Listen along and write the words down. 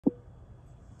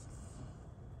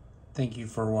Thank you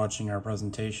for watching our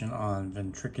presentation on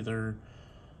ventricular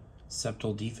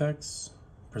septal defects,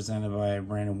 presented by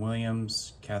Brandon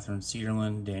Williams, Catherine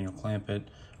Cedarland, Daniel Clampett,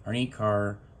 Arnett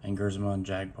Carr, and Gersman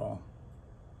Jagpal.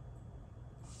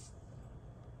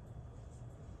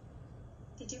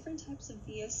 The different types of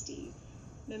VSD.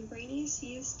 Membranous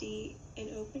VSD, an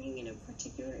opening in a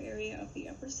particular area of the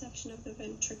upper section of the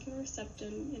ventricular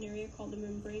septum, an area called the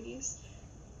membranous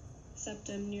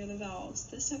septum near the valves.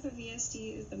 This type of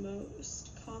VSD is the most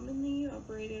commonly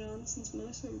operated on since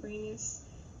most membranous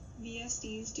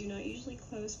VSDs do not usually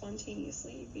close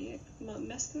spontaneously.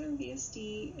 Muscular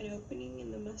VSD, an opening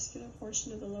in the muscular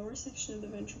portion of the lower section of the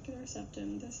ventricular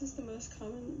septum. This is the most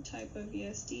common type of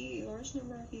VSD. A large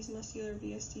number of these muscular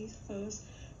VSDs close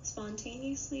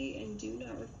spontaneously and do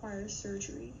not require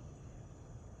surgery.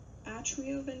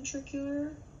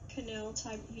 Atrioventricular canal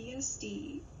type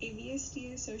VSD, a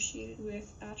VSD associated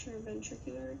with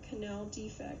atrioventricular canal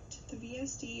defect. The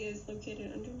VSD is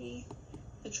located underneath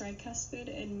the tricuspid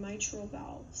and mitral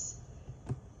valves.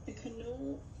 The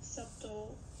canal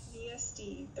septal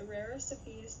VSD, the rarest of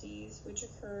VSDs, which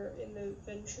occur in the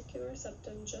ventricular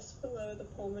septum just below the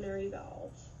pulmonary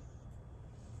valve.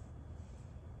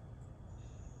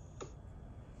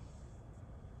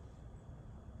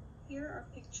 Here are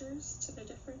pictures to the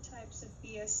different types of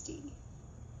VSD.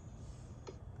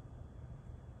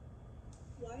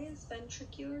 Why is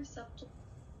ventricular septal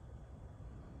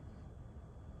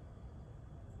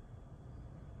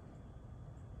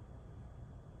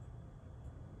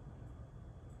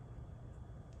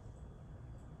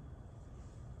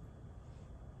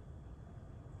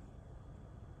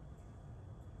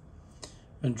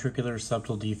Ventricular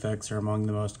septal defects are among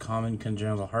the most common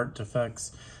congenital heart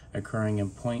defects, occurring in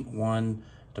 0.1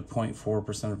 to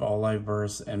 0.4% of all live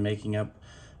births and making up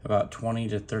about 20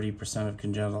 to 30% of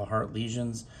congenital heart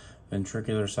lesions.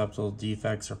 Ventricular septal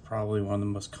defects are probably one of the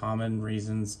most common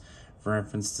reasons for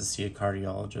infants to see a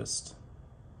cardiologist.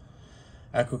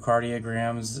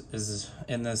 Echocardiograms is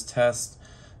in this test.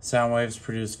 Sound waves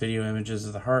produce video images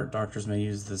of the heart. Doctors may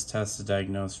use this test to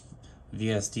diagnose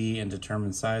VSD and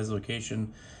determine size,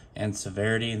 location, and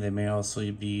severity. They may also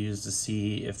be used to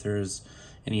see if there's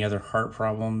any other heart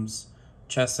problems.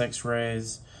 Chest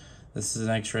x-rays. This is an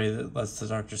x-ray that lets the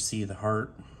doctor see the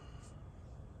heart.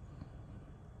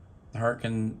 The heart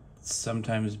can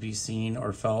sometimes be seen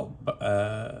or felt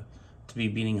to be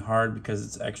beating hard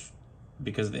because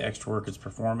of the extra work it's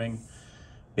performing.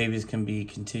 Babies can be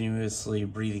continuously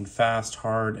breathing fast,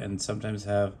 hard, and sometimes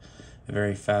have a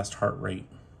very fast heart rate.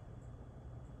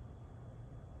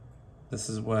 This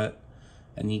is what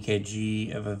an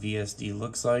EKG of a VSD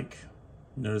looks like.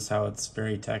 Notice how it's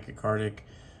very tachycardic,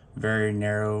 very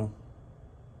narrow.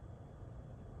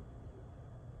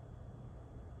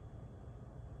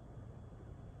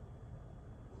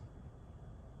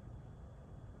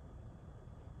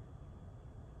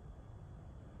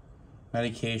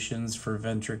 Medications for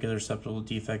ventricular septal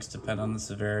defects depend on the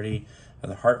severity of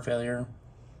the heart failure.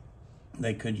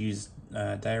 They could use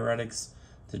diuretics,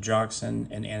 digoxin,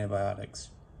 and antibiotics.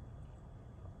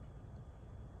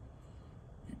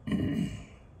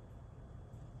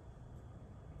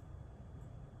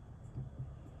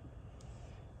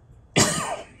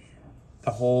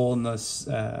 The hole in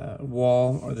the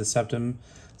wall or the septum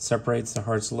separates the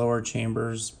heart's lower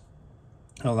chambers,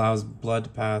 allows blood to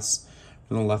pass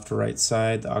from the left to right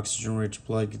side. The oxygen-rich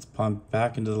blood gets pumped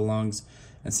back into the lungs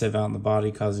instead of out in the body,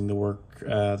 causing the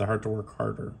heart to work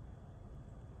harder.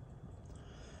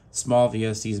 Small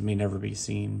VSDs may never be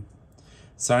seen.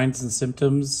 Signs and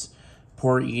symptoms: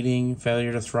 poor eating,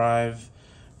 failure to thrive,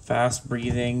 fast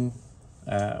breathing,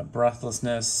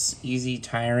 breathlessness, easy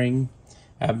tiring,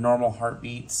 abnormal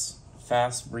heartbeats,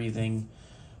 fast breathing,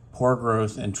 poor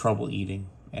growth, and trouble eating,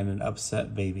 and an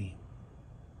upset baby.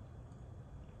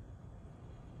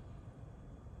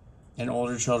 In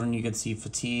older children, you could see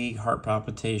fatigue, heart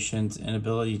palpitations,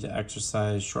 inability to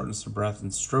exercise, shortness of breath,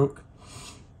 and stroke.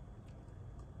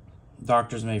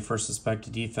 Doctors may first suspect a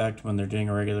defect when they're doing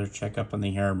a regular checkup and they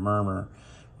hear a murmur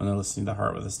when they're listening to the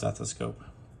heart with a stethoscope.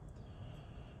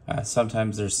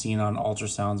 Sometimes they're seen on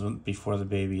ultrasounds before the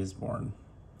baby is born.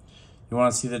 You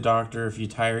want to see the doctor if you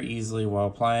tire easily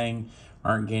while playing,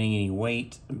 aren't gaining any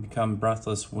weight, become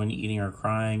breathless when eating or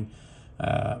crying,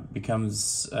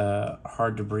 becomes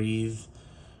hard to breathe,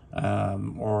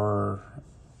 or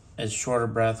is short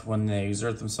of breath when they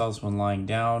exert themselves when lying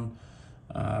down,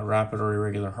 rapid or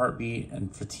irregular heartbeat,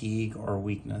 and fatigue or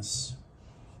weakness.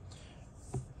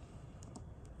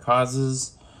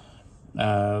 Causes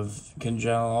of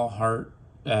congenital heart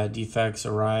defects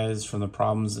arise from the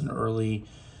problems early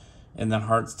in the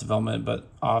heart's development, but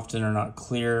often are not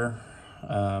clear.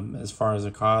 As far as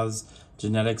a cause,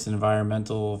 genetics and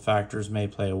environmental factors may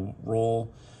play a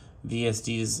role.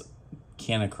 VSDs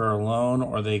can occur alone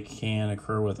or they can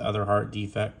occur with other heart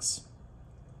defects.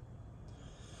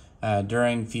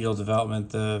 During fetal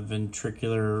development, the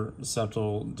ventricular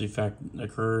septal defect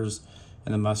occurs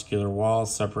in the muscular wall,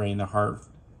 separating the heart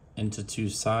into two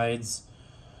sides,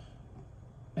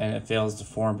 and it fails to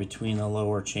form between the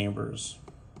lower chambers.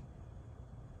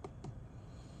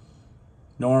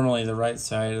 Normally, the right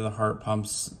side of the heart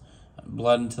pumps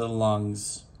blood into the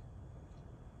lungs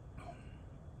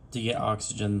to get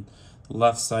oxygen. The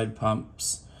left side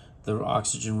pumps the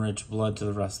oxygen-rich blood to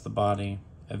the rest of the body.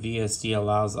 A VSD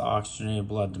allows the oxygenated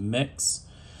blood to mix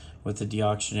with the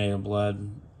deoxygenated blood,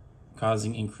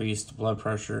 causing increased blood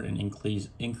pressure and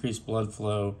increased blood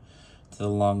flow to the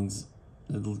lungs,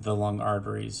 the lung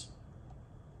arteries.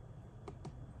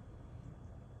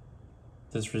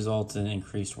 This results in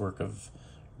increased work of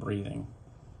breathing.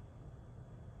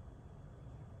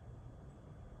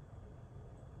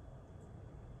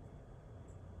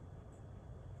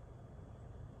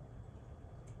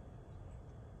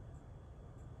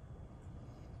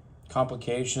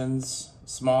 Complications: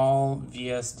 small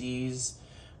VSDs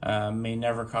may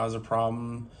never cause a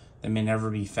problem. They may never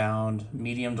be found.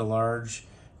 Medium to large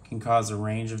can cause a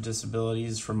range of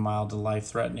disabilities from mild to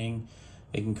life-threatening.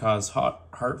 It can cause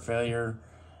heart failure,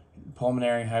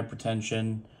 pulmonary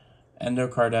hypertension,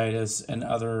 endocarditis, and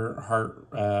other heart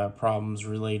problems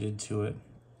related to it.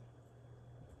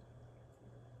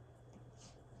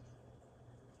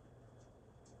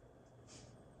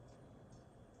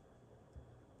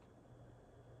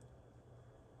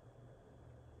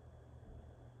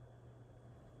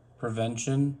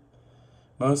 Prevention: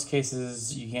 most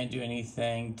cases you can't do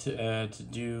anything to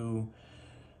do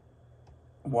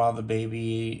while the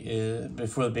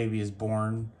before the baby is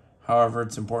born. However,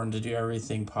 it's important to do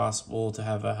everything possible to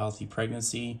have a healthy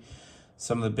pregnancy.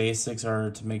 Some of the basics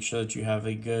are to make sure that you have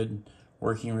a good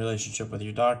working relationship with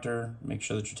your doctor, make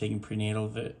sure that you're taking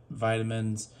prenatal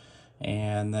vitamins,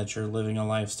 and that you're living a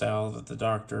lifestyle that the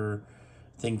doctor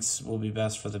thinks will be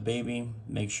best for the baby.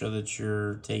 Make sure that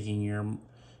you're taking your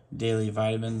daily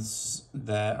vitamins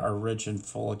that are rich in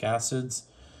folic acids.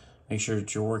 Make sure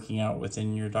that you're working out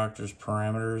within your doctor's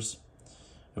parameters.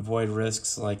 Avoid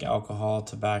risks like alcohol,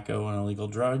 tobacco, and illegal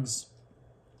drugs.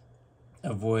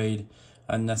 Avoid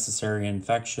unnecessary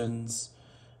infections.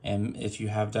 And if you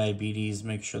have diabetes,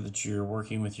 make sure that you're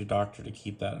working with your doctor to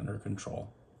keep that under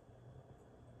control.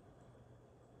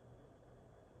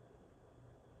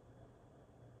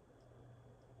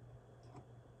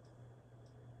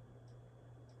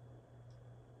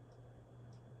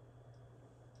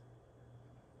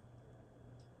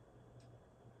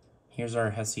 Here's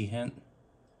our HESI hint.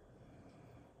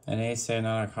 An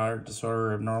acyanotic heart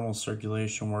disorder or abnormal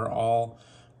circulation where all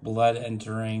blood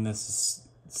entering the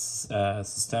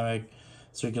systemic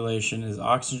circulation is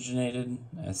oxygenated.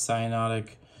 A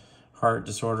cyanotic heart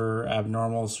disorder,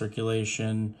 abnormal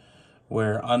circulation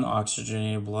where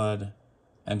unoxygenated blood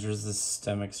enters the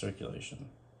systemic circulation.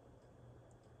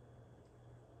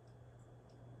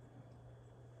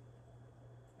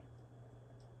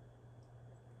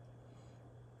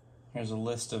 Here's a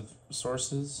list of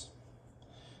sources.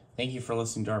 Thank you for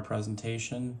listening to our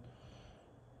presentation.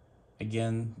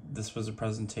 Again, this was a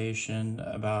presentation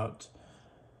about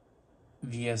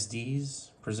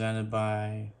VSDs presented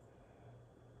by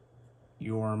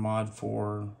your Mod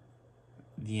 4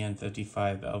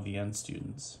 VN55 LVN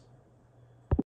students.